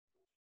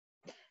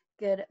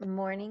Good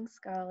morning,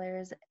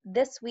 scholars.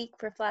 This week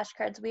for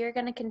flashcards, we are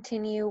going to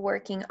continue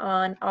working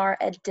on our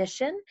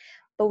addition,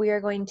 but we are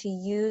going to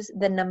use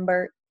the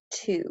number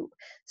 2.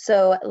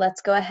 So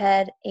let's go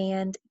ahead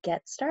and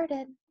get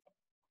started.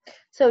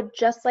 So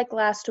just like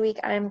last week,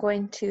 I'm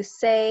going to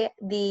say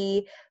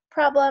the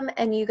problem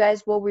and you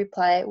guys will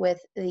reply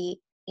with the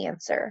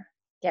answer.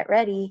 Get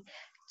ready.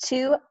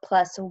 2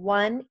 plus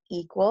 1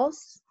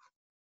 equals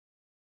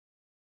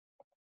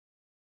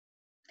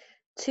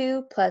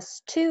 2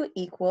 plus 2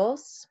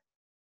 equals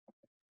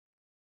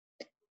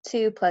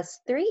 2 plus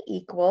 3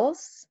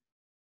 equals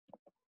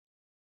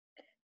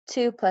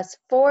 2 plus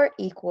 4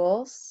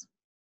 equals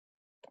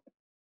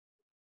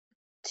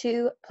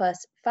 2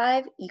 plus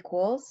 5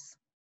 equals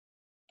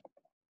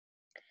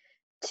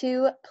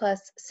 2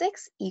 plus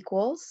 6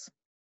 equals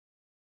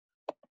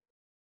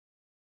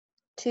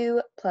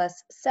 2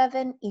 plus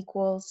 7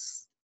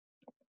 equals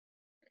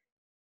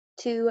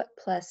 2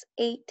 plus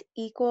 8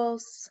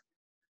 equals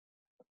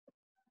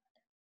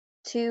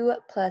 2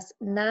 plus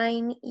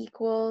 9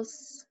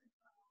 equals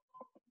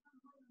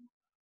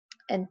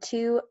and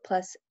 2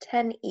 plus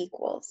 10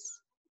 equals.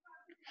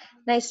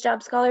 Nice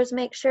job, scholars.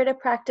 Make sure to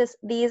practice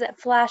these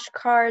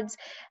flashcards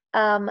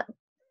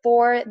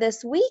for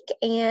this week,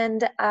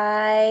 and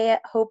I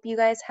hope you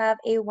guys have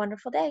a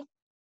wonderful day.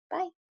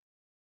 Bye.